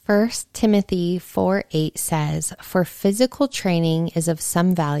1 Timothy 4:8 says, "For physical training is of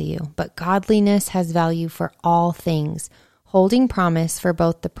some value, but godliness has value for all things, holding promise for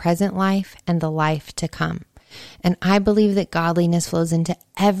both the present life and the life to come." And I believe that godliness flows into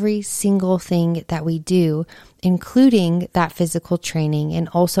every single thing that we do, including that physical training and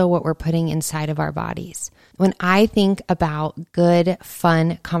also what we're putting inside of our bodies. When I think about good,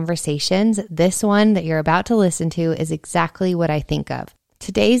 fun conversations, this one that you're about to listen to is exactly what I think of.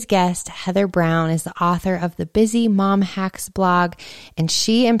 Today's guest, Heather Brown, is the author of the Busy Mom Hacks blog, and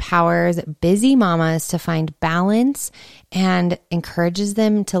she empowers busy mamas to find balance and encourages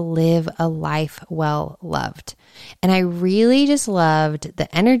them to live a life well loved. And I really just loved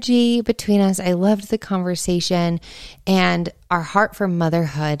the energy between us. I loved the conversation, and our heart for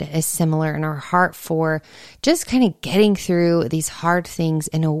motherhood is similar, and our heart for just kind of getting through these hard things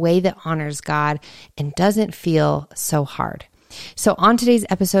in a way that honors God and doesn't feel so hard. So on today's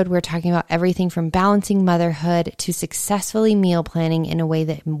episode, we're talking about everything from balancing motherhood to successfully meal planning in a way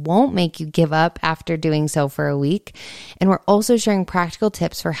that won't make you give up after doing so for a week. And we're also sharing practical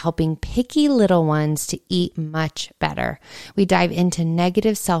tips for helping picky little ones to eat much better. We dive into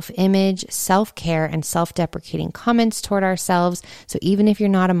negative self-image, self-care, and self-deprecating comments toward ourselves. So even if you're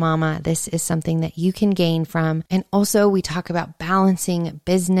not a mama, this is something that you can gain from. And also we talk about balancing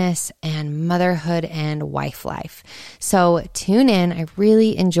business and motherhood and wife life. So tune in. I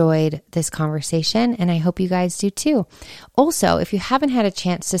really enjoyed this conversation, and I hope you guys do too. Also, if you haven't had a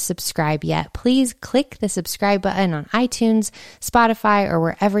chance to subscribe yet, please click the subscribe button on iTunes, Spotify, or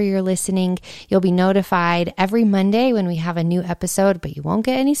wherever you're listening. You'll be notified every Monday when we have a new episode, but you won't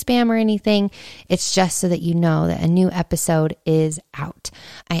get any spam or anything. It's just so that you know that a new episode is out.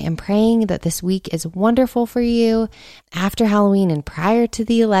 I am praying that this week is wonderful for you after Halloween and prior to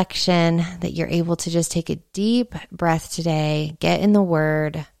the election, that you're able to just take a deep breath today, get in the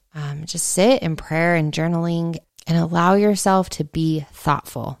Word, just sit in prayer and journaling, and allow yourself to be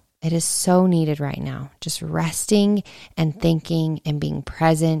thoughtful. It is so needed right now. Just resting and thinking and being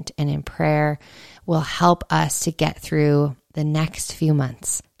present and in prayer will help us to get through the next few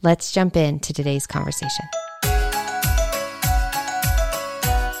months. Let's jump into today's conversation.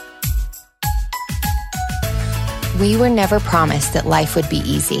 We were never promised that life would be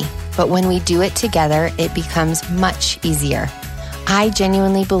easy, but when we do it together, it becomes much easier. I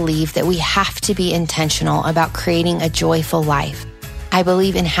genuinely believe that we have to be intentional about creating a joyful life. I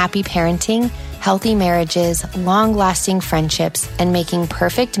believe in happy parenting, healthy marriages, long-lasting friendships, and making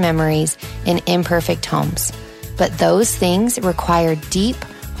perfect memories in imperfect homes. But those things require deep,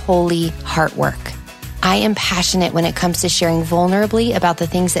 holy heart work. I am passionate when it comes to sharing vulnerably about the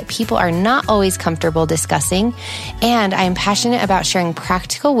things that people are not always comfortable discussing, and I am passionate about sharing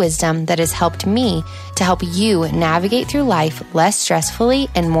practical wisdom that has helped me to help you navigate through life less stressfully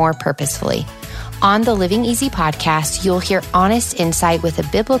and more purposefully. On the Living Easy podcast, you'll hear honest insight with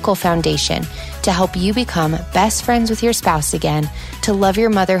a biblical foundation to help you become best friends with your spouse again, to love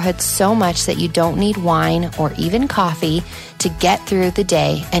your motherhood so much that you don't need wine or even coffee to get through the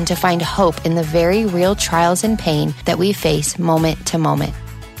day, and to find hope in the very real trials and pain that we face moment to moment.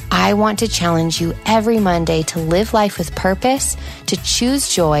 I want to challenge you every Monday to live life with purpose, to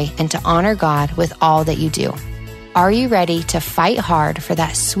choose joy, and to honor God with all that you do. Are you ready to fight hard for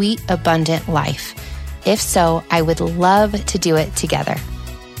that sweet, abundant life? If so, I would love to do it together.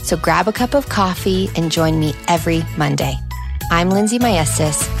 So grab a cup of coffee and join me every Monday. I'm Lindsay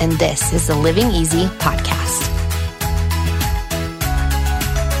Maestas, and this is the Living Easy podcast.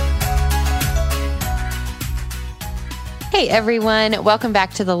 Hey everyone, welcome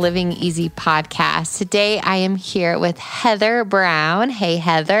back to the Living Easy podcast. Today I am here with Heather Brown. Hey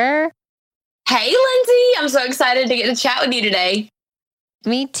Heather. Hey, Lindsay. I'm so excited to get to chat with you today.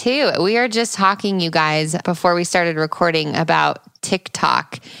 Me too. We are just talking, you guys, before we started recording about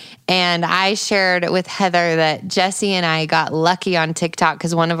TikTok. And I shared with Heather that Jesse and I got lucky on TikTok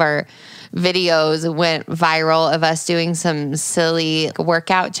because one of our videos went viral of us doing some silly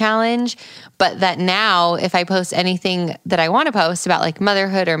workout challenge. But that now, if I post anything that I want to post about like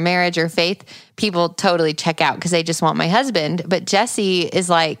motherhood or marriage or faith, people totally check out because they just want my husband. But Jesse is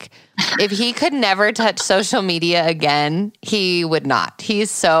like, if he could never touch social media again, he would not. He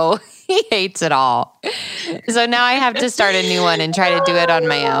hates it all. So now I have to start a new one and try to do it on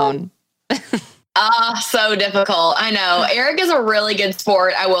my own. So difficult. I know. Eric is a really good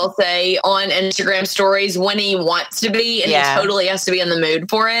sport, I will say, on Instagram stories when he wants to be, and he totally has to be in the mood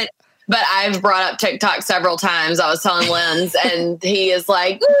for it. But I've brought up TikTok several times. I was telling Linz, and he is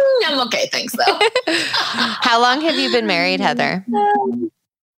like, I'm okay, thanks, though. How long have you been married, Heather?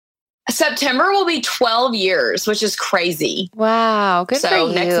 September will be 12 years, which is crazy. Wow. Good for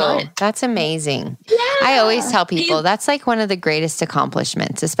you. Next month. That's amazing. Yeah. I always tell people that's like one of the greatest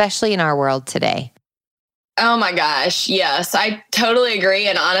accomplishments, especially in our world today. Oh my gosh. Yes, I totally agree.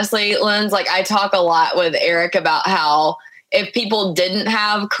 And honestly, Linz, like I talk a lot with Eric about how if people didn't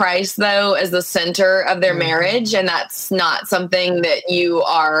have Christ, though, as the center of their marriage, and that's not something that you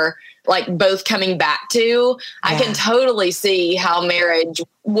are like both coming back to, I can totally see how marriage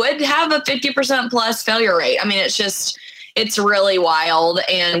would have a 50% plus failure rate. I mean, it's really wild.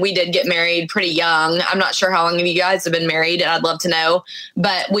 And we did get married pretty young. I'm not sure how long you guys have been married, and I'd love to know,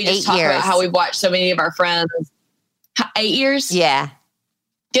 but we just talk about how we've watched so many of our friends. 8 years? Yeah.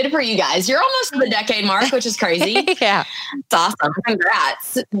 Good for you guys. You're almost to the decade mark, which is crazy. Yeah. It's awesome.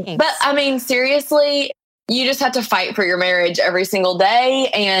 Congrats. Thanks. But I mean, seriously, you just have to fight for your marriage every single day.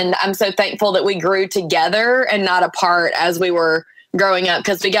 And I'm so thankful that we grew together and not apart as we were growing up,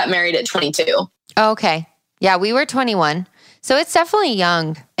 because we got married at 22. Okay. Yeah, we were 21. So it's definitely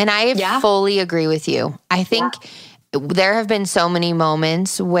young. And I fully agree with you. I think there have been so many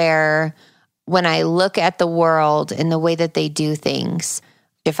moments where when I look at the world and the way that they do things,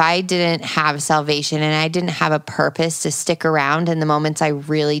 if I didn't have salvation and I didn't have a purpose to stick around in the moments I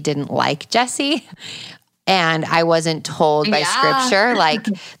really didn't like Jesse, and I wasn't told by scripture, like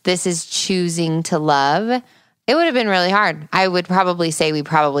this is choosing to love, it would have been really hard. I would probably say we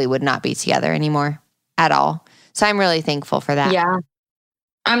probably would not be together anymore at all. So I'm really thankful for that. Yeah.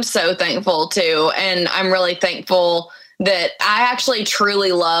 I'm so thankful too. And I'm really thankful that I actually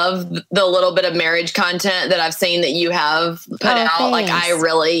truly love the little bit of marriage content that I've seen that you have put out. Thanks. Like, I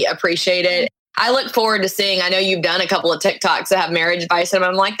really appreciate it. I look forward to seeing, I know you've done a couple of TikToks that have marriage advice, and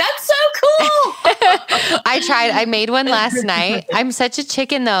I'm like, that's so cool. I made one last night. I'm such a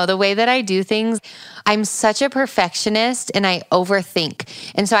chicken though. The way that I do things, I'm such a perfectionist and I overthink.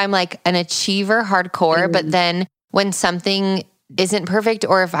 And so I'm like an achiever hardcore, but then when something isn't perfect,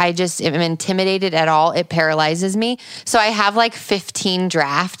 or if I just am intimidated at all, it paralyzes me. So I have like 15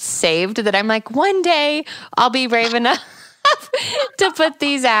 drafts saved that I'm like, one day I'll be brave enough to put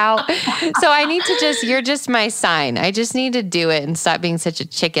these out. So I need to you're just my sign. I just need to do it and stop being such a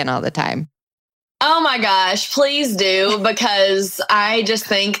chicken all the time. Oh my gosh, please do, because I just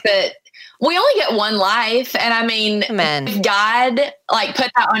think that we only get one life. And I mean, if God like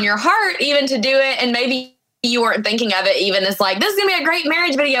put that on your heart even to do it, and maybe you weren't thinking of it even as like, this is gonna be a great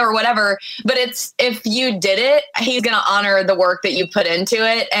marriage video or whatever, but it's, if you did it, he's gonna honor the work that you put into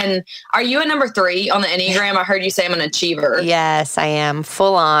it. And are you a number 3 on the Enneagram? I heard you say I'm an achiever. Yes, I am.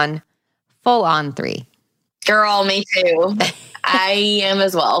 Full on 3. Girl, me too. I am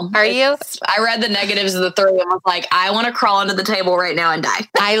as well. Are you? I read the negatives of the 3 and was like, I want to crawl under the table right now and die.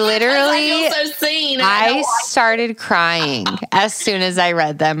 I literally, I feel so seen. I started crying as soon as I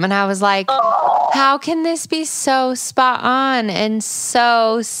read them. And I was like, how can this be so spot on and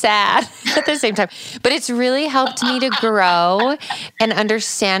so sad at the same time? But it's really helped me to grow and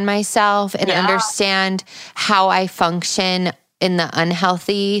understand myself and understand how I function in the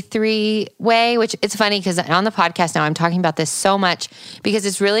unhealthy 3 way, which it's funny because on the podcast now I'm talking about this so much because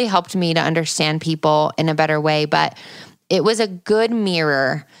it's really helped me to understand people in a better way. But it was a good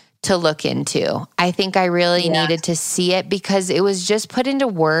mirror to look into. I think I really needed to see it because it was just put into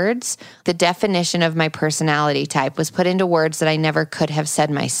words. The definition of my personality type was put into words that I never could have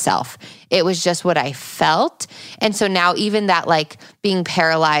said myself. It was just what I felt. And so now even that like being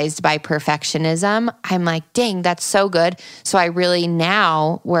paralyzed by perfectionism, I'm like, dang, that's so good. So I really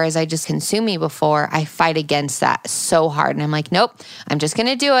now, whereas I just consumed me before, I fight against that so hard. And I'm like, nope, I'm just going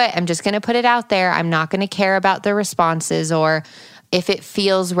to do it. I'm just going to put it out there. I'm not going to care about the responses or if it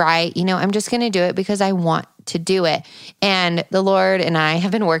feels right, I'm just going to do it because I want to do it. And the Lord and I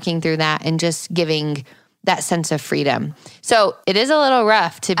have been working through that and just giving that sense of freedom. So it is a little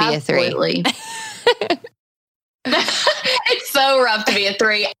rough to be a 3. It's so rough to be a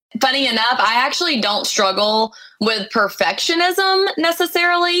 3. Funny enough, I actually don't struggle with perfectionism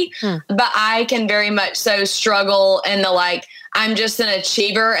necessarily, but I can very much so struggle in the like, I'm just an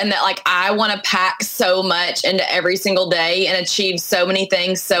achiever and that like I want to pack so much into every single day and achieve so many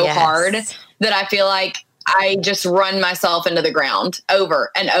things so hard that I feel like I just run myself into the ground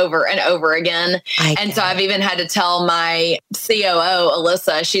over and over and over again. So I've even had to tell my COO,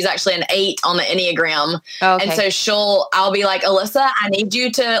 Alyssa, she's actually an 8 on the Enneagram. Okay. And so I'll be like, Alyssa, I need you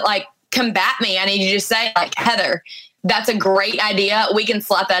to like combat me. I need you to say like, Heather, that's a great idea. We can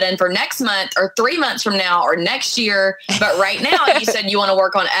slot that in for next month or 3 months from now or next year. But right now you said you want to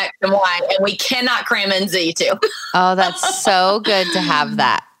work on X and Y and we cannot cram in Z too. Oh, that's so good to have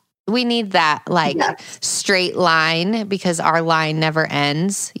that. We need that like straight line because our line never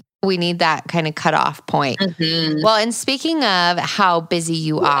ends. We need that kind of cutoff point. Mm-hmm. Well, and speaking of how busy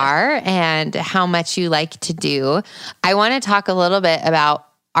you are and how much you like to do, I want to talk a little bit about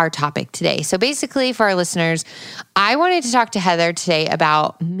our topic today. So basically for our listeners, I wanted to talk to Heather today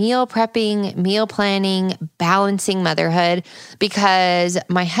about meal prepping, meal planning, balancing motherhood, because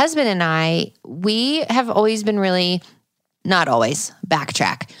my husband and I, we have always been really, not always,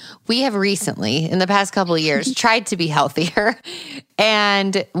 backtrack. We have recently, in the past couple of years, tried to be healthier,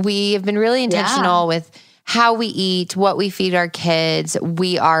 and we have been really intentional with how we eat, what we feed our kids.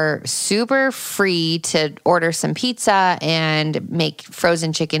 We are super free to order some pizza and make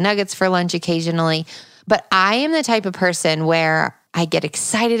frozen chicken nuggets for lunch occasionally. But I am the type of person where I get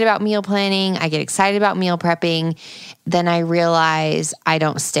excited about meal planning. I get excited about meal prepping. Then I realize I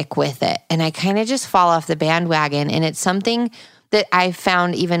don't stick with it. And I kind of just fall off the bandwagon. And it's something that I've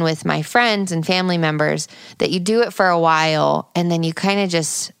found even with my friends and family members, that you do it for a while and then you kind of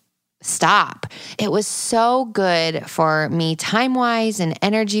just stop. It was so good for me time-wise and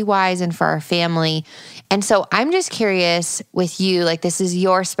energy-wise and for our family. And so I'm just curious with you, like this is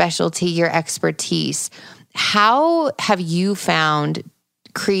your specialty, your expertise. How have you found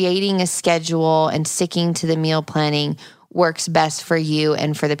creating a schedule and sticking to the meal planning works best for you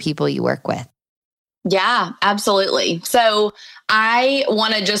and for the people you work with? Yeah, absolutely. So I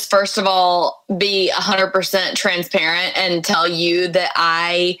want to just first of all be 100% transparent and tell you that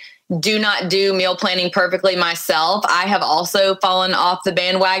I do not do meal planning perfectly myself. I have also fallen off the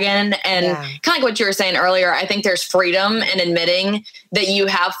bandwagon, and kind of like what you were saying earlier, I think there's freedom in admitting that you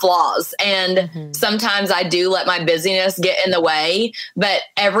have flaws. And sometimes I do let my busyness get in the way, but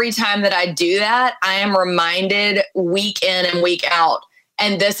every time that I do that, I am reminded week in and week out.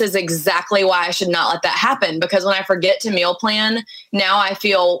 And this is exactly why I should not let that happen, because when I forget to meal plan, now I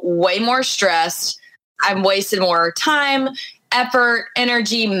feel way more stressed. I've wasted more time, effort,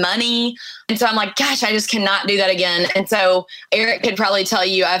 energy, money. And so I'm like, gosh, I just cannot do that again. And so Eric could probably tell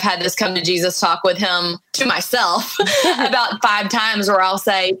you, I've had this come to Jesus talk with him to myself about 5 times where I'll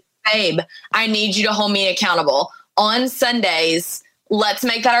say, babe, I need you to hold me accountable. On Sundays, let's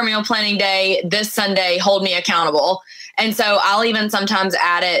make that our meal planning day. This Sunday, hold me accountable. And so I'll even sometimes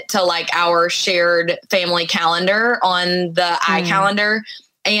add it to like our shared family calendar on the iCalendar.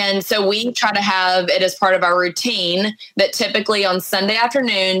 And so we try to have it as part of our routine that typically on Sunday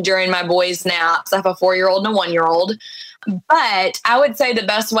afternoon during my boys' naps, I have a 4-year-old and a 1-year-old. But I would say the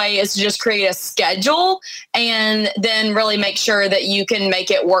best way is to just create a schedule and then really make sure that you can make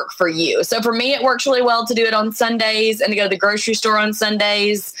it work for you. So for me, it works really well to do it on Sundays and to go to the grocery store on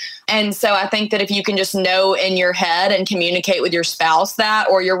Sundays. And so I think that if you can just know in your head and communicate with your spouse that,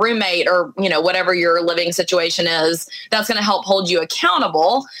 or your roommate, or, you know, whatever your living situation is, that's going to help hold you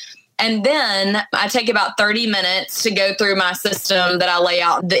accountable. And then I take about 30 minutes to go through my system that I lay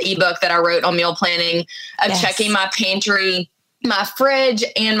out, the ebook that I wrote on meal planning, of checking my pantry, my fridge,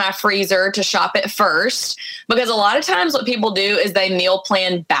 and my freezer to shop it first. Because a lot of times what people do is they meal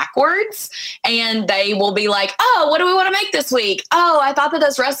plan backwards, and they will be like, oh, what do we want to make this week? Oh, I thought that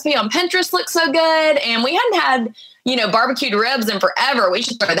this recipe on Pinterest looked so good, and we hadn't had, you know, barbecued ribs in forever. We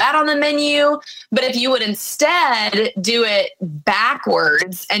should throw that on the menu. But if you would instead do it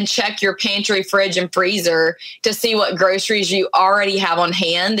backwards and check your pantry, fridge, and freezer to see what groceries you already have on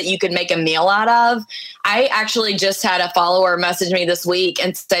hand that you could make a meal out of. I actually just had a follower message me this week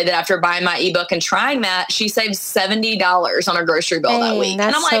and say that after buying my ebook and trying that, she saved $70 on her grocery bill that week.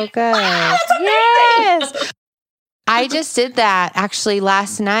 That's and I'm so like, good. wow, that's amazing. Yes. I just did that actually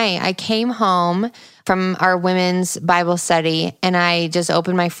last night. I came home from our women's Bible study and I just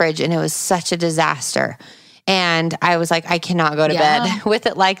opened my fridge and it was such a disaster. And I was like, I cannot go to bed with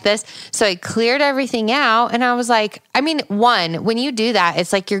it like this. So I cleared everything out and I was like, I mean, one, when you do that,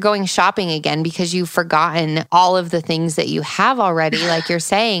 it's like you're going shopping again because you've forgotten all of the things that you have already, like you're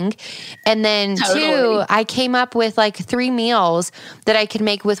saying. And then two, I came up with like 3 meals that I could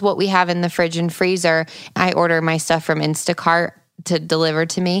make with what we have in the fridge and freezer. I order my stuff from Instacart to deliver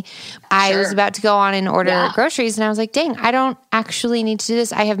to me. I was about to go on and order groceries and I was like, dang, I don't actually need to do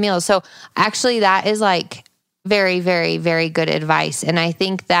this. I have meals. So actually that is like very, very, very good advice. And I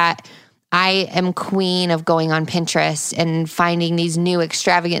think that I am queen of going on Pinterest and finding these new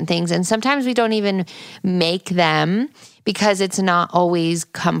extravagant things. And sometimes we don't even make them because it's not always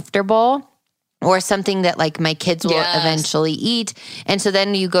comfortable or something that like my kids will eventually eat. And so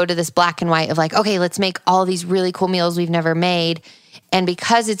then you go to this black and white of like, okay, let's make all these really cool meals we've never made. And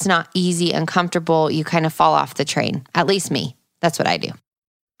because it's not easy and comfortable, you kind of fall off the train. At least me. That's what I do.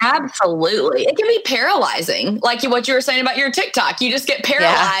 Absolutely. It can be paralyzing. Like what you were saying about your TikTok. You just get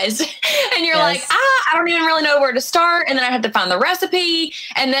paralyzed and you're like, I don't even really know where to start. And then I have to find the recipe.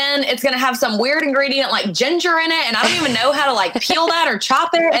 And then it's going to have some weird ingredient like ginger in it. And I don't even know how to like peel that or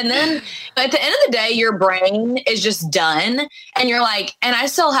chop it. And then at the end of the day, your brain is just done. And you're like, and I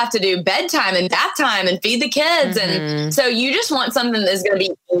still have to do bedtime and bath time and feed the kids. And so you just want something that's going to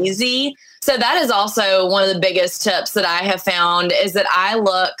be easy. So that is also one of the biggest tips that I have found is that I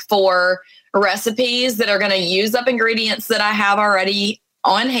look for recipes that are going to use up ingredients that I have already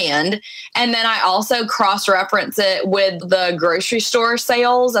on hand. And then I also cross-reference it with the grocery store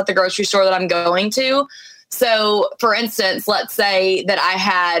sales at the grocery store that I'm going to. So for instance, let's say that I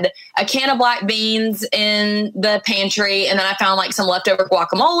had a can of black beans in the pantry and then I found like some leftover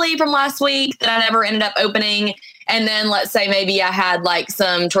guacamole from last week that I never ended up opening. And then let's say maybe I had like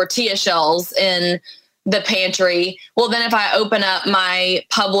some tortilla shells in the pantry. Well, then if I open up my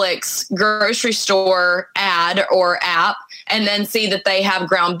Publix grocery store ad or app and then see that they have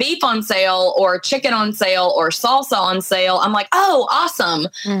ground beef on sale or chicken on sale or salsa on sale, I'm like, oh, awesome.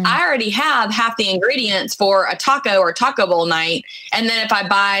 I already have half the ingredients for a taco or taco bowl night. And then if I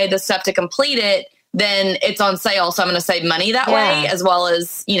buy the stuff to complete it, then it's on sale. So I'm going to save money that way, as well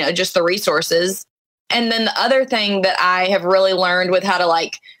as, just the resources. And then the other thing that I have really learned with how to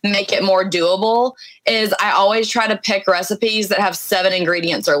like make it more doable is I always try to pick recipes that have 7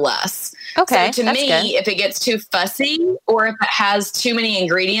 ingredients or less. Okay. So to me, good. If it gets too fussy or if it has too many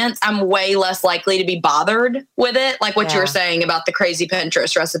ingredients, I'm way less likely to be bothered with it. Like what you were saying about the crazy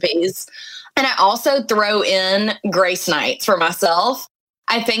Pinterest recipes. And I also throw in grace nights for myself.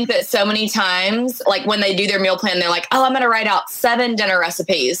 I think that so many times, like when they do their meal plan, they're like, oh, I'm going to write out 7 dinner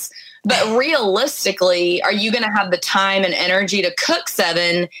recipes. But realistically, are you going to have the time and energy to cook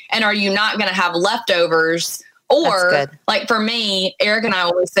 7? And are you not going to have leftovers? Or like for me, Eric and I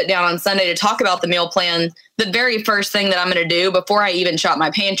always sit down on Sunday to talk about the meal plan. The very first thing that I'm going to do before I even shop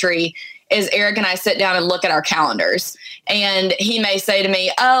my pantry is Eric and I sit down and look at our calendars. And he may say to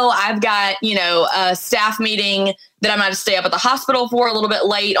me, oh, I've got, a staff meeting that I'm going to stay up at the hospital for a little bit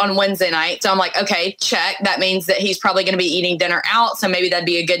late on Wednesday night. So I'm like, okay, check. That means that he's probably going to be eating dinner out. So maybe that'd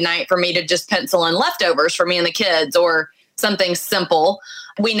be a good night for me to just pencil in leftovers for me and the kids or something simple.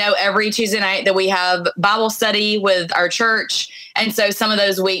 We know every Tuesday night that we have Bible study with our church. And so some of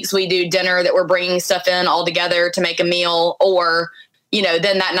those weeks we do dinner that we're bringing stuff in all together to make a meal, or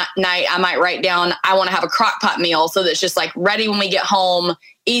then that night I might write down, I want to have a crock pot meal. So that's just like ready when we get home,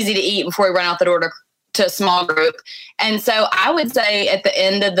 easy to eat before we run out the door to a small group. And so I would say at the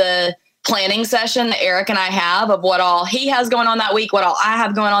end of the planning session that Eric and I have of what all he has going on that week, what all I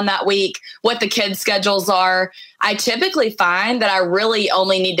have going on that week, what the kids' schedules are, I typically find that I really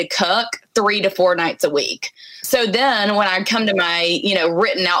only need to cook 3 to 4 nights a week. So then when I come to my,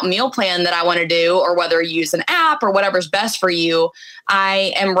 written out meal plan that I want to do, or whether you use an app or whatever's best for you,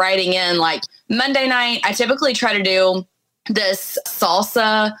 I am writing in like Monday night. I typically try to do this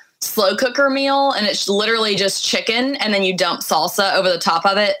salsa slow cooker meal, and it's literally just chicken and then you dump salsa over the top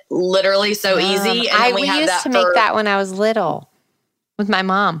of it. Literally so easy. And then we used to make that when I was little with my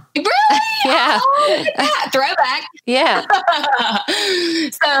mom. Really? Yeah. Oh, throwback. Yeah.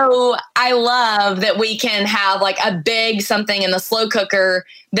 So I love that we can have like a big something in the slow cooker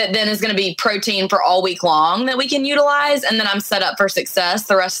that then is going to be protein for all week long that we can utilize. And then I'm set up for success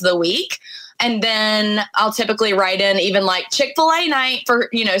the rest of the week. And then I'll typically write in even like Chick-fil-A night for,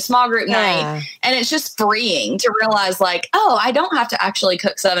 small group night. And it's just freeing to realize like, oh, I don't have to actually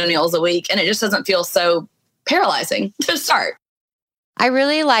cook 7 meals a week. And it just doesn't feel so paralyzing to start. I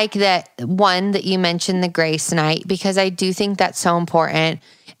really like that one that you mentioned, the grace night, because I do think that's so important.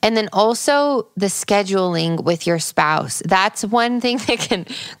 And then also the scheduling with your spouse. That's one thing that can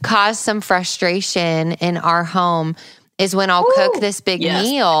cause some frustration in our home is when I'll cook this big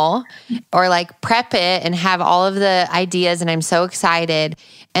meal or like prep it and have all of the ideas and I'm so excited.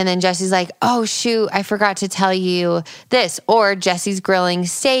 And then Jesse's like, oh shoot, I forgot to tell you this. Or Jesse's grilling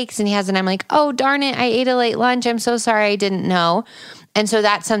steaks and I'm like, oh darn it, I ate a late lunch. I'm so sorry, I didn't know. And so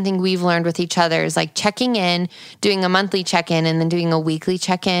that's something we've learned with each other is like checking in, doing a monthly check-in and then doing a weekly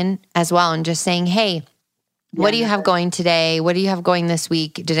check-in as well. And just saying, hey, what do you have going today? What do you have going this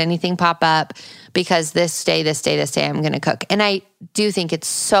week? Did anything pop up? Because this day, I'm going to cook. And I do think it's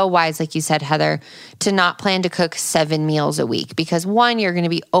so wise, like you said, Heather, to not plan to cook 7 meals a week. Because 1, you're going to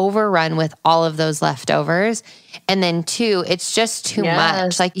be overrun with all of those leftovers. And then 2, it's just too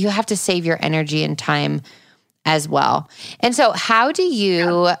much. Like you have to save your energy and time as well. And so how do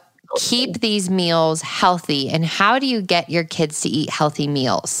you keep these meals healthy? And how do you get your kids to eat healthy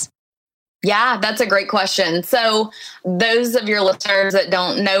meals? Yeah, that's a great question. So those of your listeners that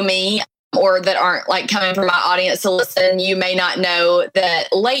don't know me or that aren't like coming from my audience to listen, you may not know that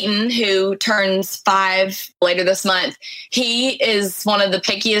Leighton, who turns 5 later this month, he is one of the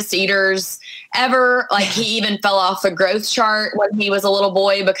pickiest eaters ever. Like he even fell off the growth chart when he was a little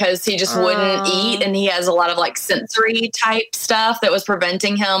boy because he just wouldn't eat. And he has a lot of like sensory type stuff that was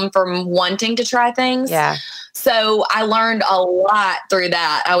preventing him from wanting to try things. Yeah. So I learned a lot through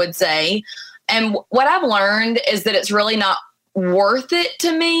that, I would say. And what I've learned is that it's really not worth it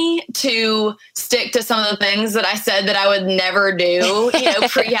to me to stick to some of the things that I said that I would never do,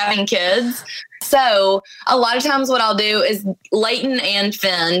 pre having kids. So a lot of times what I'll do is Leighton and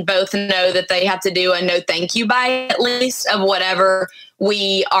Finn both know that they have to do a no thank you bite at least of whatever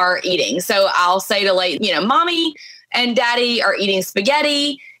we are eating. So I'll say to Leighton, Mommy and Daddy are eating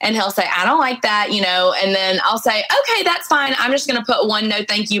spaghetti. And he'll say, I don't like that, and then I'll say, okay, that's fine. I'm just going to put one no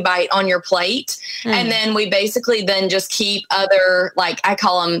thank you bite on your plate. And then we basically then just keep other, like I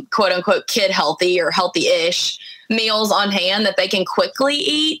call them quote unquote kid healthy or healthy-ish meals on hand that they can quickly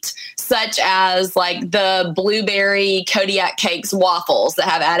eat, such as like the blueberry Kodiak cakes waffles that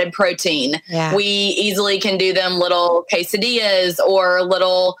have added protein. Yeah. We easily can do them little quesadillas or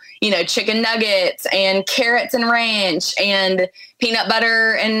little, chicken nuggets and carrots and ranch and peanut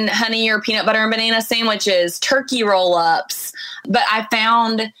butter and honey or peanut butter and banana sandwiches, turkey roll-ups. But I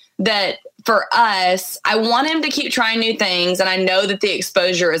found that for us, I want him to keep trying new things. And I know that the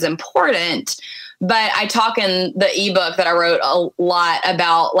exposure is important. But I talk in the ebook that I wrote a lot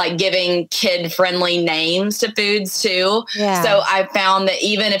about like giving kid-friendly names to foods too. Yeah. So I found that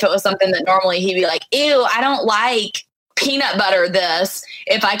even if it was something that normally he'd be like, ew, I don't like peanut butter this,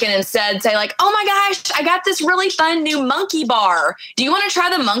 if I can instead say like, oh my gosh, I got this really fun new monkey bar. Do you want to try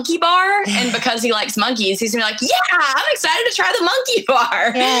the monkey bar? And because he likes monkeys, he's gonna be like, yeah, I'm excited to try the monkey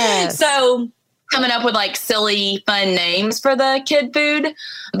bar. Yes. So coming up with like silly, fun names for the kid food.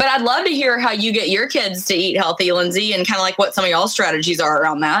 But I'd love to hear how you get your kids to eat healthy, Lindsay, and kind of like what some of y'all's strategies are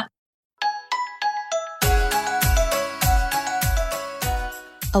around that.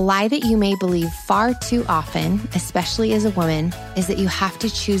 A lie that you may believe far too often, especially as a woman, is that you have to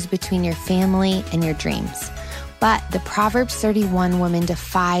choose between your family and your dreams. But the Proverbs 31 woman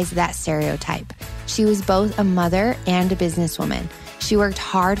defies that stereotype. She was both a mother and a businesswoman. She worked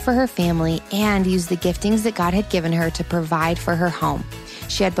hard for her family and used the giftings that God had given her to provide for her home.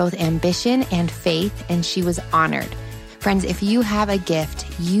 She had both ambition and faith, and she was honored. Friends, if you have a gift,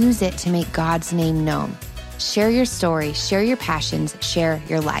 use it to make God's name known. Share your story, share your passions, share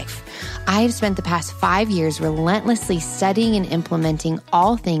your life. I have spent the past 5 years relentlessly studying and implementing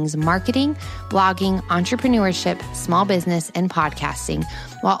all things marketing, blogging, entrepreneurship, small business, and podcasting,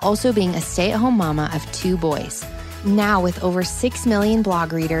 while also being a stay-at-home mama of 2 boys. Now, with over 6 million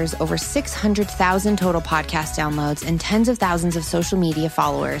blog readers, over 600,000 total podcast downloads, and tens of thousands of social media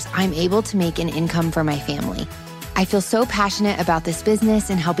followers, I'm able to make an income for my family. I feel so passionate about this business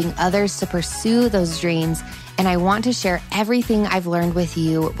and helping others to pursue those dreams, and I want to share everything I've learned with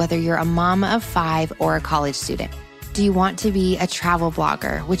you, whether you're a mom of 5 or a college student. Do you want to be a travel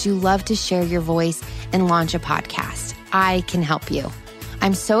blogger? Would you love to share your voice and launch a podcast? I can help you.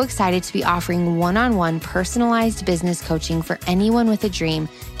 I'm so excited to be offering one-on-one personalized business coaching for anyone with a dream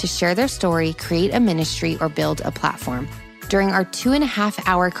to share their story, create a ministry, or build a platform. During our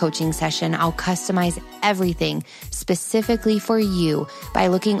 2.5-hour coaching session, I'll customize everything specifically for you by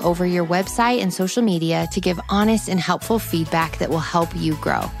looking over your website and social media to give honest and helpful feedback that will help you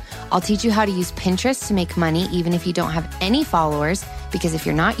grow. I'll teach you how to use Pinterest to make money even if you don't have any followers, because if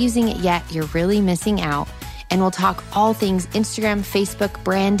you're not using it yet, you're really missing out. And we'll talk all things Instagram, Facebook,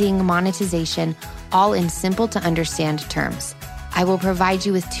 branding, monetization, all in simple to understand terms. I will provide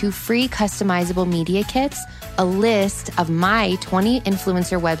you with 2 free customizable media kits, a list of my 20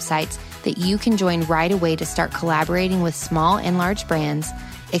 influencer websites that you can join right away to start collaborating with small and large brands,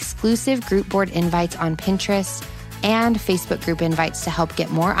 exclusive group board invites on Pinterest, and Facebook group invites to help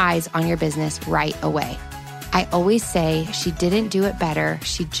get more eyes on your business right away. I always say she didn't do it better,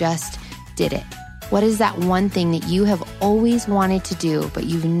 she just did it. What is that one thing that you have always wanted to do, but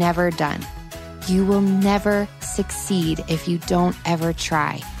you've never done? You will never succeed if you don't ever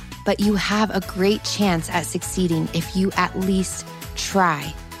try, but you have a great chance at succeeding if you at least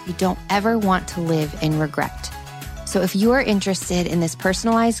try. You don't ever want to live in regret. So if you are interested in this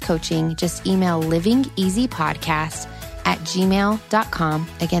personalized coaching, just email livingeasypodcast@gmail.com.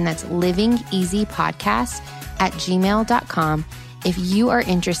 Again, that's livingeasypodcast@gmail.com. If you are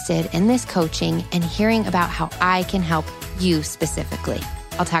interested in this coaching and hearing about how I can help you specifically.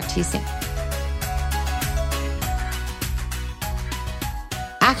 I'll talk to you soon.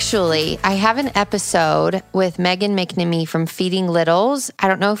 Actually, I have an episode with Megan McNamee from Feeding Littles. I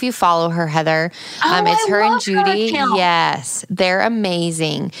don't know if you follow her, Heather. It's her and Judy. Yes, they're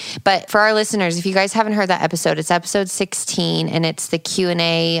amazing. But for our listeners, if you guys haven't heard that episode, it's episode 16, and it's the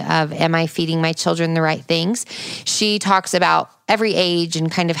Q&A of Am I Feeding My Children the Right Things? She talks about every age and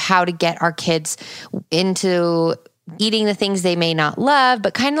kind of how to get our kids into eating the things they may not love,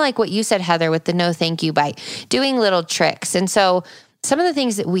 but kind of like what you said, Heather, with the no thank you bite, doing little tricks. And so some of the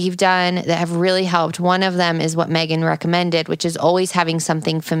things that we've done that have really helped, one of them is what Megan recommended, which is always having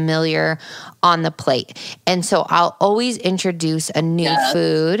something familiar on the plate. And so I'll always introduce a new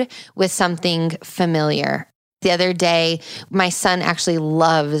food with something familiar. The other day, my son actually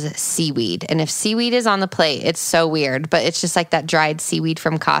loves seaweed. And if seaweed is on the plate, it's so weird, but it's just like that dried seaweed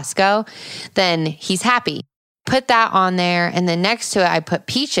from Costco, then he's happy. Put that on there. And then next to it, I put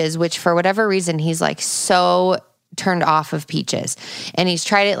peaches, which for whatever reason, he's like so turned off of peaches, and he's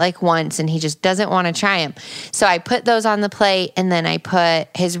tried it like once and he just doesn't want to try them. So I put those on the plate, and then I put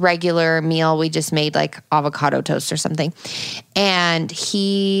his regular meal. We just made like avocado toast or something, and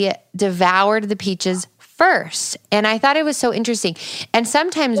he devoured the peaches first. And I thought it was so interesting. And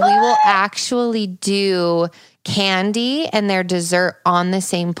sometimes we will actually do candy and their dessert on the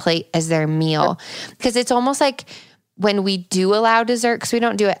same plate as their meal, because it's almost like when we do allow dessert, because we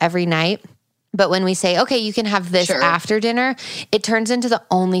don't do it every night, but when we say, okay, you can have this after dinner, it turns into the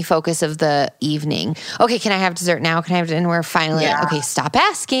only focus of the evening. Okay, can I have dessert now? Can I have dinner? We're finally like, okay, stop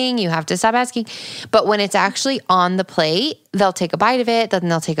asking. You have to stop asking. But when it's actually on the plate, they'll take a bite of it, then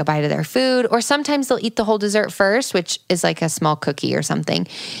they'll take a bite of their food, or sometimes they'll eat the whole dessert first, which is like a small cookie or something,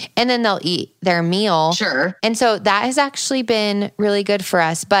 and then they'll eat their meal. Sure. And so that has actually been really good for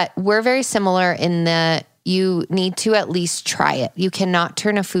us, but we're very similar in the you need to at least try it. You cannot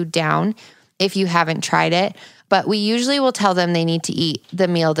turn a food down if you haven't tried it, but we usually will tell them they need to eat the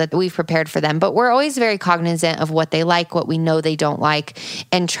meal that we've prepared for them. But we're always very cognizant of what they like, what we know they don't like,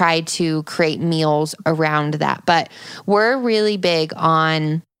 and try to create meals around that. But we're really big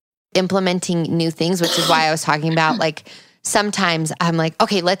on implementing new things, which is why I was talking about like sometimes I'm like,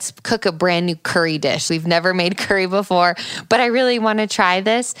 okay, let's cook a brand new curry dish. We've never made curry before, but I really want to try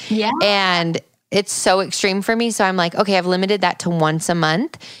this. Yeah. And it's so extreme for me. So I'm like, okay, I've limited that to once a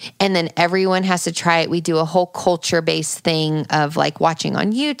month. And then everyone has to try it. We do a whole culture-based thing of like watching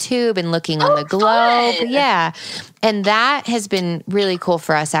on YouTube and looking on the globe. Fun. Yeah. And that has been really cool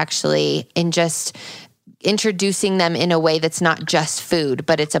for us actually, in just introducing them in a way that's not just food,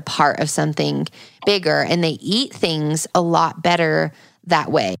 but it's a part of something bigger. And they eat things a lot better that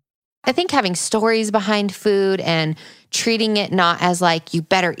way. I think having stories behind food and treating it not as like, you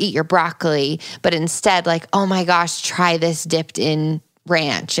better eat your broccoli, but instead like, oh my gosh, try this dipped in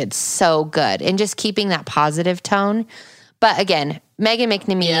ranch. It's so good. And just keeping that positive tone. But again, Megan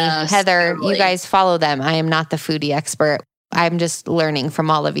McNamee, Heather, totally. You guys follow them. I am not the foodie expert. I'm just learning from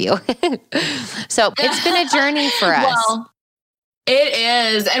all of you. So it's been a journey for us. Well, it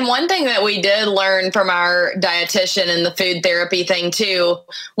is. And one thing that we did learn from our dietitian and the food therapy thing too,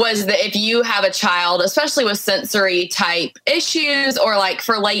 was that if you have a child, especially with sensory type issues, or like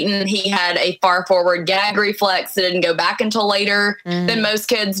for Leighton, he had a far forward gag reflex that didn't go back until later than most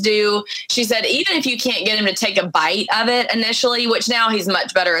kids do. She said, even if you can't get him to take a bite of it initially, which now he's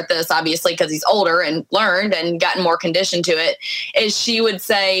much better at this, obviously, because he's older and learned and gotten more conditioned to it, is she would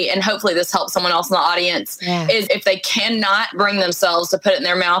say, and hopefully this helps someone else in the audience, is if they cannot bring themselves to put it in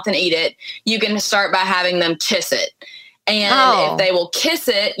their mouth and eat it, you can start by having them kiss it. And if they will kiss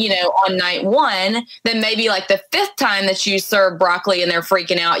it, on night one, then maybe like the fifth time that you serve broccoli and they're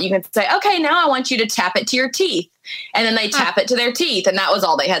freaking out, you can say, okay, now I want you to tap it to your teeth. And then they tap it to their teeth. And that was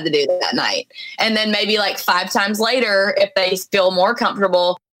all they had to do that night. And then maybe like 5 times later, if they feel more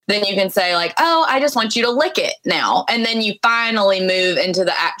comfortable, then you can say like, oh, I just want you to lick it now. And then you finally move into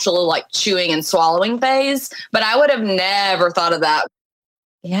the actual like chewing and swallowing phase. But I would have never thought of that.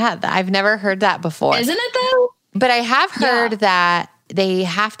 Yeah, I've never heard that before. Isn't it though? But I have heard that they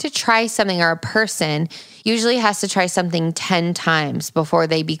have to try something, or a person usually has to try something 10 times before it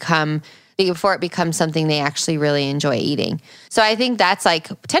becomes something they actually really enjoy eating. So I think that's like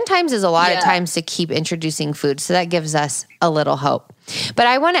 10 times is a lot of times to keep introducing food. So that gives us a little hope. But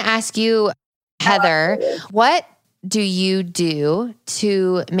I want to ask you, Heather, what do you do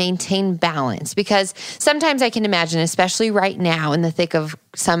to maintain balance? Because sometimes I can imagine, especially right now in the thick of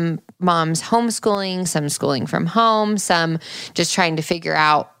some moms homeschooling, some schooling from home, some just trying to figure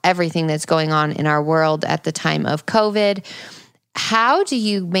out everything that's going on in our world at the time of COVID. How do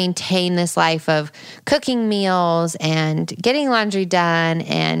you maintain this life of cooking meals and getting laundry done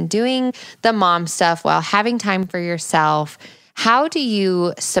and doing the mom stuff while having time for yourself? How do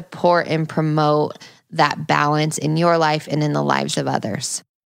you support and promote that balance in your life and in the lives of others?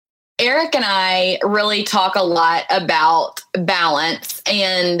 Eric and I really talk a lot about balance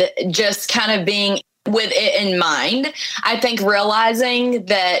and just kind of being with it in mind. I think realizing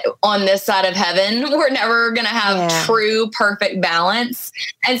that on this side of heaven, we're never going to have true perfect balance.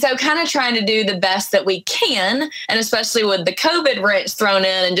 And so kind of trying to do the best that we can, and especially with the COVID wrench thrown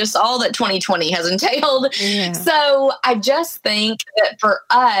in and just all that 2020 has entailed. Yeah. So I just think that for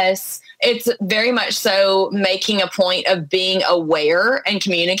us, it's very much so making a point of being aware and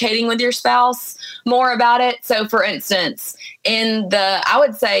communicating with your spouse more about it. So for instance, in the, I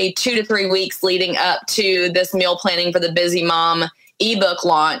would say 2 to 3 weeks leading up to this meal planning for the Busy Mom ebook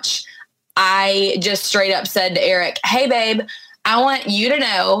launch, I just straight up said to Eric, hey babe, I want you to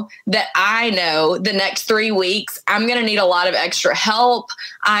know that I know the next 3 weeks, I'm going to need a lot of extra help.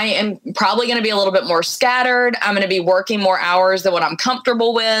 I am probably going to be a little bit more scattered. I'm going to be working more hours than what I'm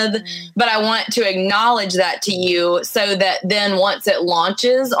comfortable with. But I want to acknowledge that to you so that then once it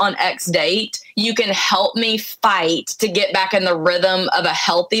launches on X date, you can help me fight to get back in the rhythm of a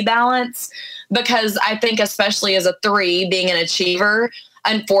healthy balance. Because I think especially as a 3, being an achiever,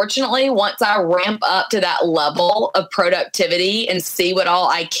 unfortunately, once I ramp up to that level of productivity and see what all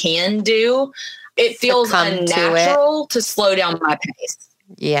I can do, it feels unnatural to slow down my pace.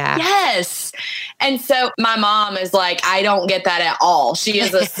 Yeah. Yes. And so my mom is like, I don't get that at all. She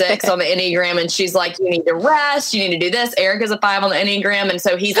is a 6 on the Enneagram, and she's like, you need to rest. You need to do this. Eric is a 5 on the Enneagram. And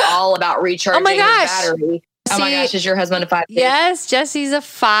so he's all about recharging his battery. Oh my gosh, is your husband a 5? Yes, Jesse's a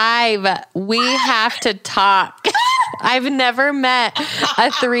 5. We have to talk. I've never met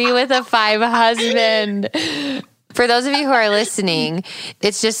a 3 with a 5 husband. For those of you who are listening,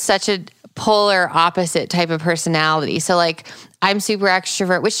 it's just such a polar opposite type of personality. So like I'm super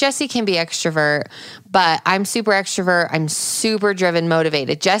extrovert, which Jesse can be extrovert, but I'm super extrovert. I'm super driven,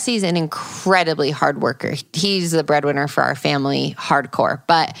 motivated. Jesse's an incredibly hard worker. He's the breadwinner for our family, hardcore,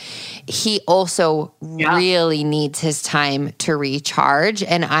 but he also really needs his time to recharge.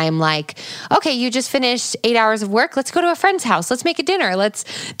 And I'm like, okay, you just finished 8 hours of work. Let's go to a friend's house. Let's make a dinner. Let's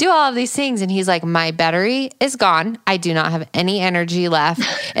do all of these things. And he's like, my battery is gone. I do not have any energy left.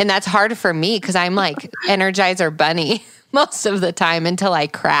 And that's hard for me because I'm like Energizer Bunny most of the time until I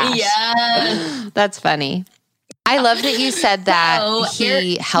crash. Yeah. That's funny. I love that you said that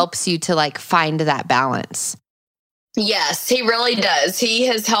he helps you to like find that balance. Yes, he really does. He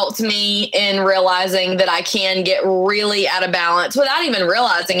has helped me in realizing that I can get really out of balance without even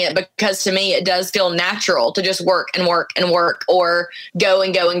realizing it, because to me, it does feel natural to just work and work and work or go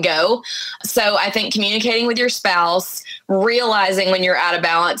and go and go. So I think communicating with your spouse, realizing when you're out of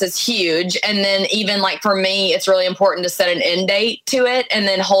balance is huge. And then even like for me, it's really important to set an end date to it and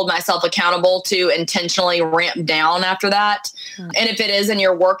then hold myself accountable to intentionally ramp down after that. And if it is in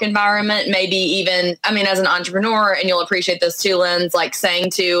your work environment, maybe even, I mean, as an entrepreneur, and you'll appreciate this too, Linz, like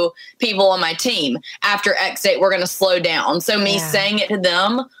saying to people on my team, after X date, we're going to slow down. So me saying it to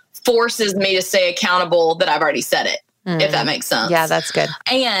them forces me to stay accountable that I've already said it, if that makes sense. Yeah, that's good.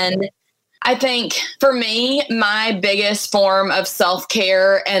 And I think for me, my biggest form of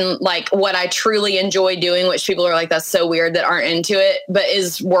self-care and like what I truly enjoy doing, which people are like, that's so weird that aren't into it, but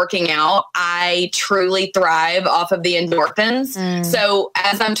is working out. I truly thrive off of the endorphins. So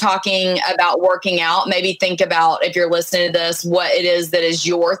as I'm talking about working out, maybe think about, if you're listening to this, what it is that is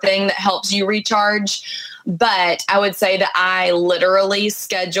your thing that helps you recharge. But I would say that I literally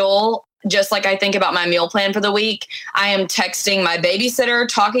schedule, just like I think about my meal plan for the week, I am texting my babysitter,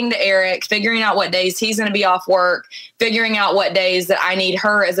 talking to Eric, figuring out what days he's going to be off work, figuring out what days that I need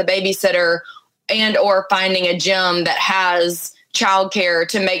her as a babysitter, and or finding a gym that has childcare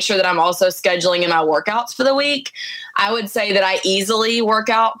to make sure that I'm also scheduling in my workouts for the week. I would say that I easily work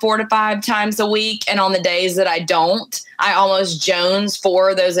out 4 to 5 times a week. And on the days that I don't, I almost jones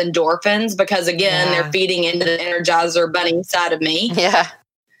for those endorphins because, again, they're feeding into the Energizer Bunny side of me. Yeah.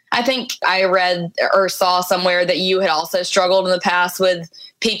 I think I read or saw somewhere that you had also struggled in the past with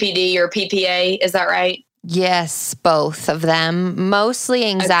PPD or PPA. Is that right? Yes, both of them. Mostly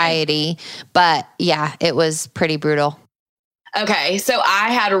anxiety, but yeah, it was pretty brutal. Okay, so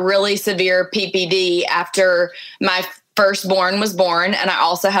I had a really severe PPD after my firstborn was born, and I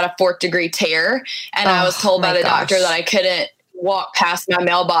also had a 4th degree tear, and I was told by the doctor that I couldn't walk past my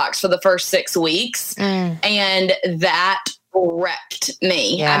mailbox for the first 6 weeks, and that wrecked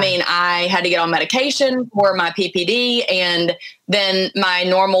me. Yeah. I mean, I had to get on medication for my PPD, and then my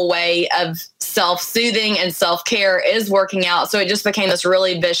normal way of self-soothing and self-care is working out. So it just became this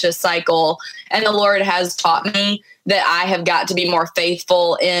really vicious cycle. And the Lord has taught me that I have got to be more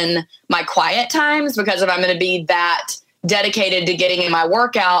faithful in my quiet times, because if I'm going to be that dedicated to getting in my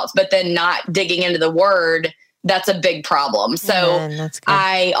workouts, but then not digging into the word, that's a big problem. So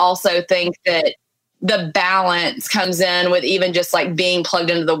I also think that the balance comes in with even just like being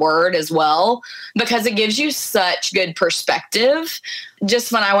plugged into the word as well, because it gives you such good perspective.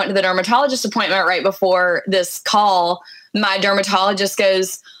 Just when I went to the dermatologist appointment right before this call, my dermatologist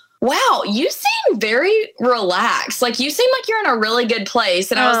goes, wow, you seem very relaxed. Like, you seem like you're in a really good place.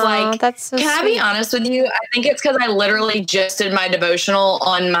 And I was like, that's so can sweet. I be honest with you? I think it's because I literally just did my devotional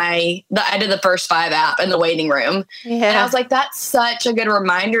on I did the First 5 app in the waiting room. Yeah. And I was like, that's such a good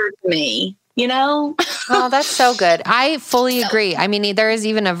reminder to me. You know? Oh, that's so good. I fully agree. I mean, there is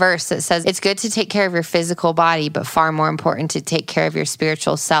even a verse that says it's good to take care of your physical body, but far more important to take care of your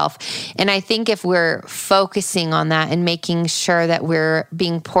spiritual self. And I think if we're focusing on that and making sure that we're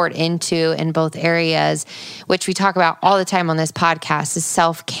being poured into in both areas, which we talk about all the time on this podcast, is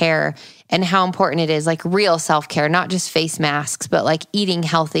self-care and how important it is, like real self-care, not just face masks, but like eating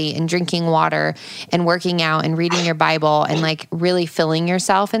healthy and drinking water and working out and reading your Bible and like really filling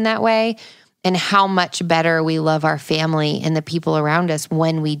yourself in that way. And how much better we love our family and the people around us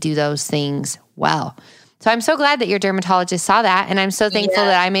when we do those things well. So I'm so glad that your dermatologist saw that. And I'm so thankful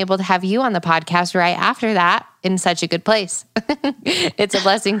that I'm able to have you on the podcast right after that in such a good place. It's a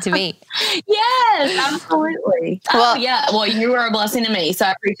blessing to me. Yes, absolutely. Well, yeah. Well, you are a blessing to me. So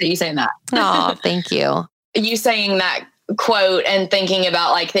I appreciate you saying that. Oh, thank you. You saying that quote and thinking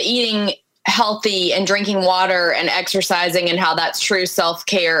about like the eating healthy and drinking water and exercising and how that's true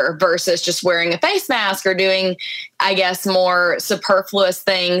self-care versus just wearing a face mask or doing, I guess, more superfluous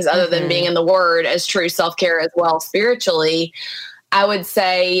things other than being in the word as true self-care as well spiritually. I would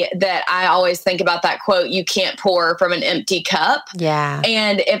say that I always think about that quote, you can't pour from an empty cup. Yeah.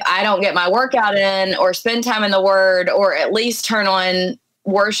 And if I don't get my workout in or spend time in the word or at least turn on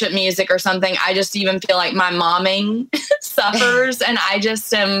worship music or something, I just even feel like my momming suffers and I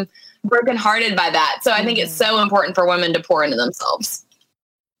just am brokenhearted by that. So I think it's so important for women to pour into themselves.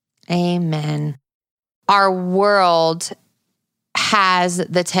 Amen. Our world has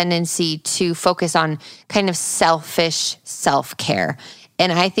the tendency to focus on kind of selfish self-care.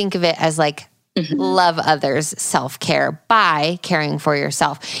 And I think of it as like love others self-care by caring for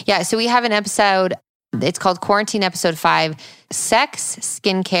yourself. Yeah. So we have an episode, it's called Quarantine Episode 5, Sex,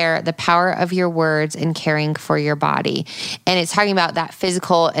 Skincare, the Power of Your Words, and Caring for Your Body. And it's talking about that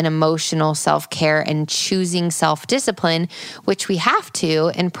physical and emotional self-care and choosing self-discipline, which we have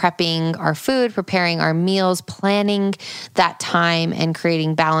to in prepping our food, preparing our meals, planning that time, and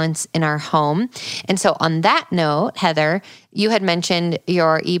creating balance in our home. And so on that note, Heather, you had mentioned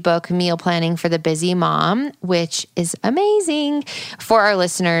your ebook, Meal Planning for the Busy Mom, which is amazing. For our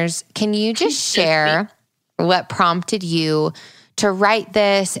listeners, can you just share what prompted you to write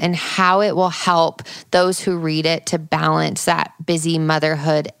this and how it will help those who read it to balance that busy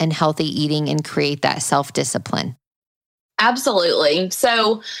motherhood and healthy eating and create that self-discipline? Absolutely.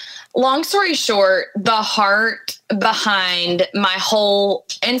 So long story short, the heart behind my whole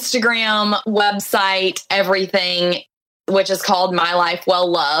Instagram, website, everything, which is called My Life Well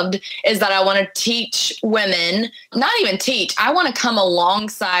Loved, is that I want to teach women, not even teach, I want to come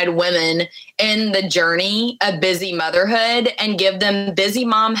alongside women in the journey of busy motherhood and give them busy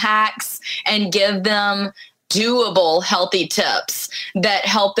mom hacks and give them doable, healthy tips that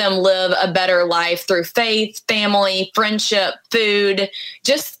help them live a better life through faith, family, friendship, food,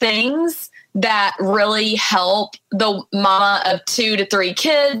 just things that really help the mama of 2 to 3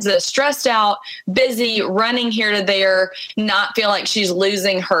 kids that's stressed out, busy, running here to there, not feel like she's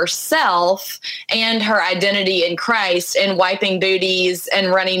losing herself and her identity in Christ and wiping booties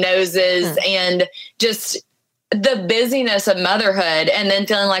and runny noses and just the busyness of motherhood. And then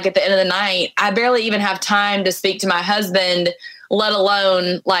feeling like at the end of the night, I barely even have time to speak to my husband, let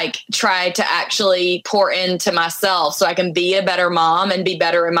alone like try to actually pour into myself so I can be a better mom and be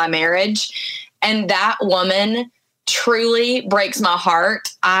better in my marriage. And that woman truly breaks my heart.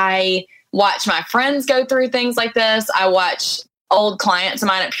 I watch my friends go through things like this. I watch old clients of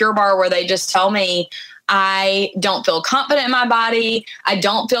mine at Pure Barre where they just tell me, I don't feel confident in my body. I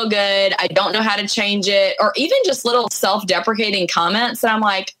don't feel good. I don't know how to change it. Or even just little self-deprecating comments. And I'm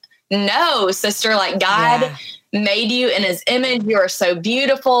like, no, sister, like God made you in his image. You are so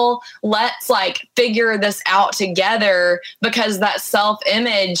beautiful. Let's like figure this out together because that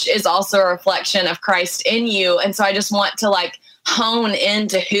self-image is also a reflection of Christ in you. And so I just want to like hone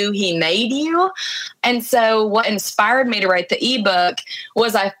into who he made you. And so what inspired me to write the ebook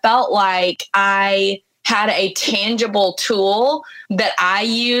was I felt like I had a tangible tool that I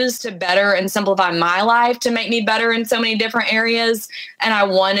use to better and simplify my life to make me better in so many different areas. And I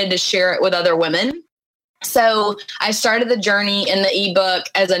wanted to share it with other women. So I started the journey in the ebook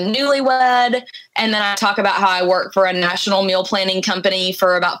as a newlywed. And then I talk about how I worked for a national meal planning company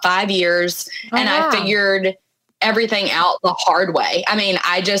for about 5 years. And I figured everything out the hard way. I mean,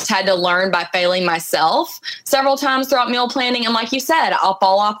 I just had to learn by failing myself several times throughout meal planning. And like you said, I'll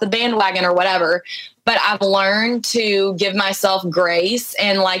fall off the bandwagon or whatever. But I've learned to give myself grace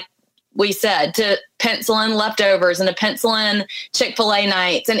and, like we said, to pencil in leftovers and to pencil in Chick-fil-A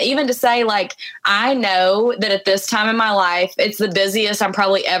nights. And even to say, like, I know that at this time in my life, it's the busiest I'm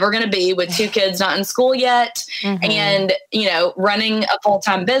probably ever going to be with 2 kids not in school yet. And, you know, running a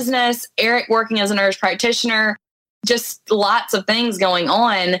full-time business, Eric working as a nurse practitioner, just lots of things going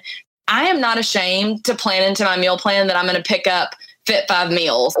on. I am not ashamed to plan into my meal plan that I'm going to pick up Fit 5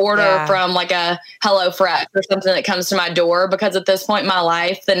 meals, order from like a HelloFresh or something that comes to my door, because at this point in my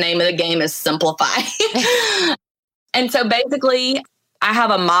life, the name of the game is simplify. And so basically I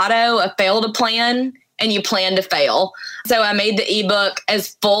have a motto of fail to plan and you plan to fail. So I made the ebook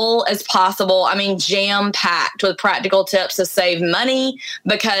as full as possible. I mean, jam packed with practical tips to save money,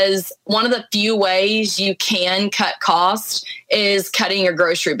 because one of the few ways you can cut costs is cutting your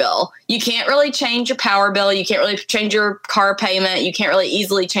grocery bill. You can't really change your power bill. You can't really change your car payment. You can't really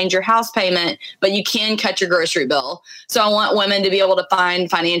easily change your house payment, but you can cut your grocery bill. So I want women to be able to find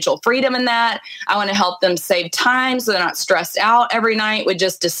financial freedom in that. I want to help them save time so they're not stressed out every night with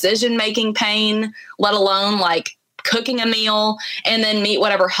just decision-making pain, let alone like cooking a meal, and then meet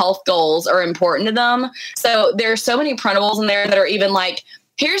whatever health goals are important to them. So there's so many printables in there that are even like,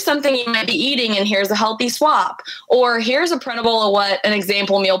 here's something you might be eating and here's a healthy swap. Or here's a printable of what an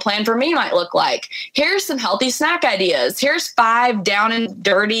example meal plan for me might look like. Here's some healthy snack ideas. Here's 5 down and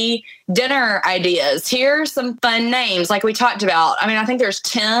dirty dinner ideas. Here's some fun names like we talked about. I mean, I think there's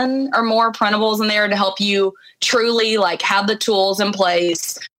 10 or more printables in there to help you truly like have the tools in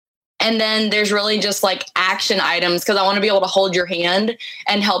place. And then there's really just like action items, because I want to be able to hold your hand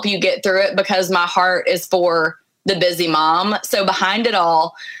and help you get through it, because my heart is for the busy mom. So behind it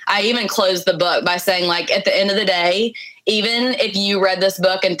all, I even closed the book by saying, like, at the end of the day, even if you read this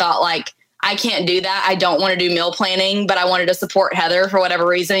book and thought like, I can't do that, I don't want to do meal planning, but I wanted to support Heather for whatever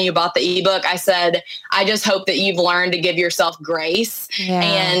reason, you bought the ebook. I said, I just hope that you've learned to give yourself grace,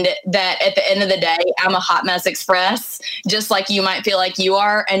 and that at the end of the day, I'm a hot mess express, just like you might feel like you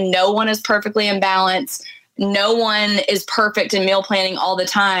are. And no one is perfectly in balance. No one is perfect in meal planning all the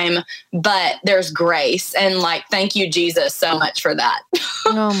time, but there's grace. And like, thank you, Jesus, so much for that.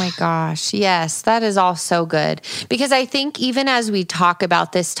 Oh my gosh. Yes, that is all so good. Because I think even as we talk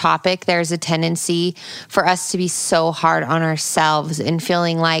about this topic, there's a tendency for us to be so hard on ourselves and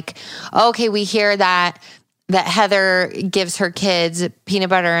feeling like, okay, we hear that Heather gives her kids peanut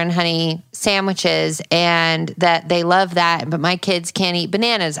butter and honey sandwiches and that they love that, but my kids can't eat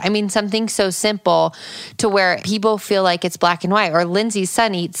bananas. I mean, something so simple to where people feel like it's black and white, or Lindsay's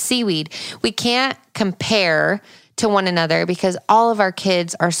son eats seaweed. We can't compare to one another because all of our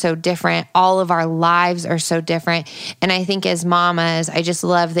kids are so different. All of our lives are so different. And I think as mamas, I just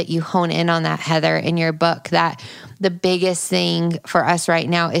love that you hone in on that, Heather, in your book, that the biggest thing for us right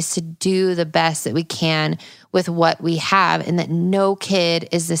now is to do the best that we can with what we have, and that no kid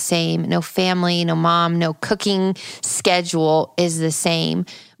is the same, no family, no mom, no cooking schedule is the same,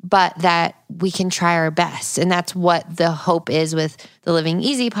 but that we can try our best. And that's what the hope is with the Living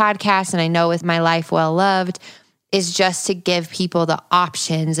Easy podcast. And I know with My Life Well Loved is just to give people the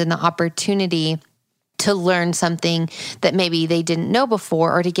options and the opportunity to learn something that maybe they didn't know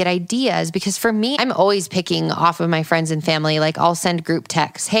before, or to get ideas. Because for me, I'm always picking off of my friends and family. Like, I'll send group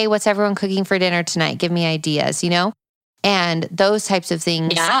texts. Hey, what's everyone cooking for dinner tonight? Give me ideas, you know? And those types of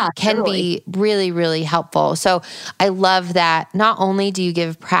things can be really, really helpful. So I love that not only do you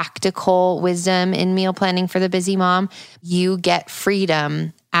give practical wisdom in meal planning for the busy mom, you get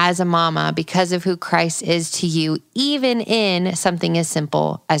freedom as a mama because of who Christ is to you, even in something as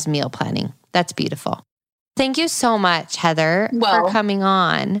simple as meal planning. That's beautiful. Thank you so much, Heather, for coming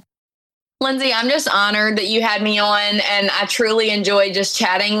on. Lindsay, I'm just honored that you had me on, and I truly enjoyed just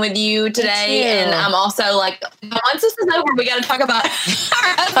chatting with you today. And I'm also like, once this is over, we got to talk about our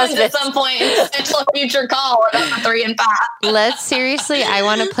husbands at some point in a potential future call about 3 and 5. I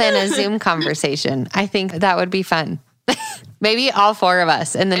want to plan a Zoom conversation. I think that would be fun. Maybe all 4 of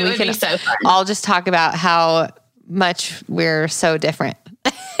us. And then we can all just talk about how much we're so different.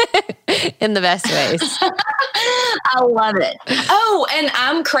 In the best ways. I love it. Oh, and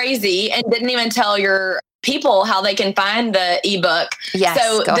I'm crazy and didn't even tell your people how they can find the ebook. Yes,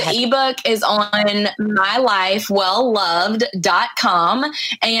 so the ebook is on mylifewellloved.com.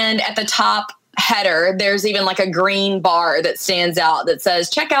 And at the top header, there's even like a green bar that stands out that says,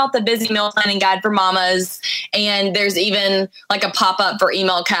 check out the busy meal planning guide for mamas. And there's even like a pop-up for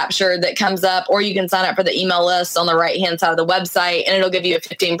email capture that comes up, or you can sign up for the email list on the right-hand side of the website, and it'll give you a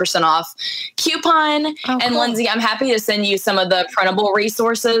 15% off coupon. Oh, and cool. Lindsay, I'm happy to send you some of the printable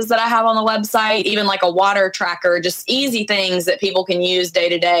resources that I have on the website, even like a water tracker, just easy things that people can use day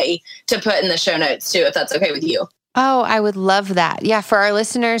to day to put in the show notes too, if that's okay with you. Oh, I would love that. Yeah, for our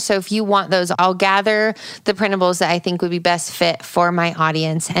listeners. So if you want those, I'll gather the printables that I think would be best fit for my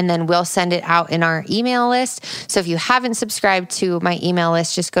audience, and then we'll send it out in our email list. So if you haven't subscribed to my email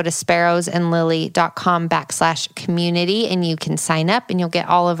list, just go to sparrowsandlily.com/community and you can sign up and you'll get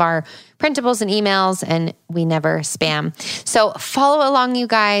all of our printables and emails, and we never spam. So follow along, you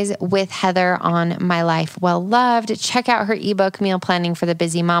guys, with Heather on My Life Well Loved. Check out her ebook, Meal Planning for the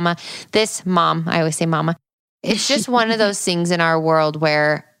Busy Mama. This mom, I always say mama, it's just one of those things in our world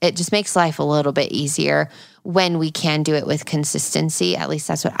where it just makes life a little bit easier when we can do it with consistency. At least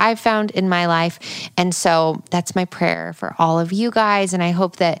that's what I've found in my life. And so that's my prayer for all of you guys. And I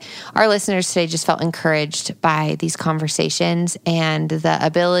hope that our listeners today just felt encouraged by these conversations and the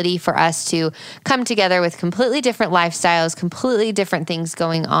ability for us to come together with completely different lifestyles, completely different things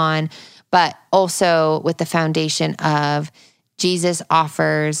going on, but also with the foundation of Jesus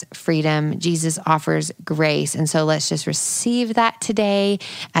offers freedom. Jesus offers grace. And so let's just receive that today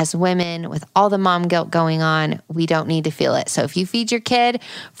as women with all the mom guilt going on. We don't need to feel it. So if you feed your kid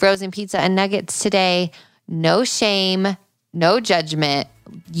frozen pizza and nuggets today, no shame, no judgment.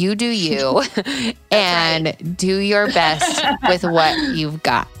 You do you and right. Do your best with what you've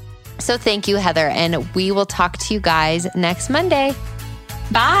got. So thank you, Heather. And we will talk to you guys next Monday.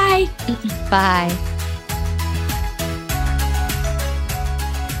 Bye. Bye.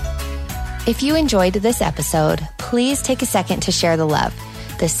 If you enjoyed this episode, please take a second to share the love.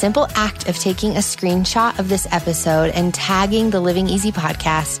 The simple act of taking a screenshot of this episode and tagging the Living Easy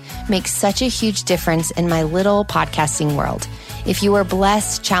podcast makes such a huge difference in my little podcasting world. If you are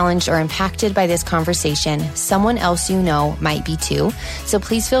blessed, challenged, or impacted by this conversation, someone else you know might be too. So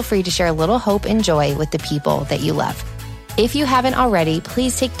please feel free to share a little hope and joy with the people that you love. If you haven't already,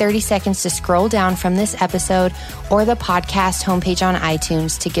 please take 30 seconds to scroll down from this episode or the podcast homepage on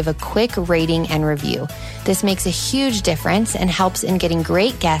iTunes to give a quick rating and review. This makes a huge difference and helps in getting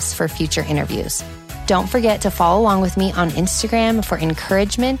great guests for future interviews. Don't forget to follow along with me on Instagram for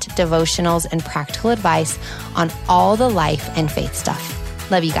encouragement, devotionals, and practical advice on all the life and faith stuff.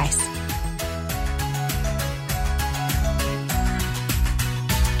 Love you guys.